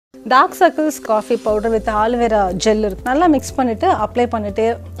Dark circles coffee powder with aloe vera gel இருக்கு. நல்லா mix பண்ணிட்டு அப்ளை பண்ணிட்டு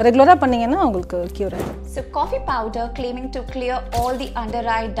ரெகுலரா பண்ணீங்கன்னா உங்களுக்கு கியூர் ஆகும். So coffee powder claiming to clear all the under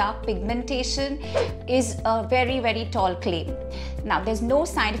eye dark pigmentation is a very, very tall claim. Now there's no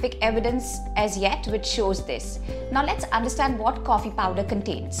scientific evidence as yet which shows this. Now let's understand what coffee powder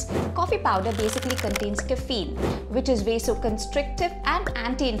contains. Coffee powder basically contains caffeine, which is vasoconstrictive and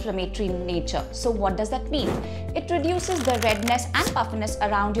anti-inflammatory in nature. So what does that mean? It reduces the redness and puffiness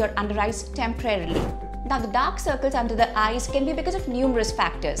around your under eyes temporarily. Now the dark circles under the eyes can be because of numerous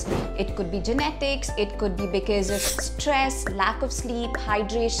factors. It could be genetics, it could be because of stress, lack of sleep,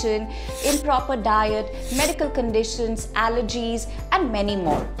 hydration, improper diet, medical conditions, allergies and many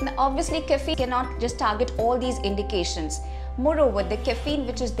more. Now obviously caffeine cannot just target all these indications. Moreover, the caffeine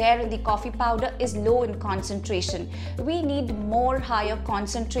which is there in the coffee powder is low in concentration. We need more higher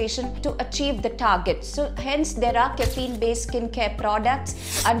concentration to achieve the target. So hence there are caffeine based skincare products,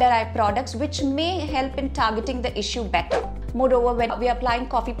 under eye products which may help in targeting the issue better. Moreover, when we are applying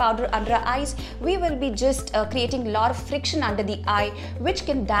coffee powder under our eyes, we will be just creating a lot of friction under the eye which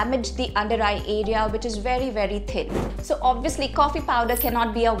can damage the under eye area which is very, very thin. So obviously coffee powder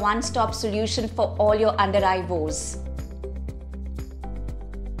cannot be a one-stop solution for all your under eye woes.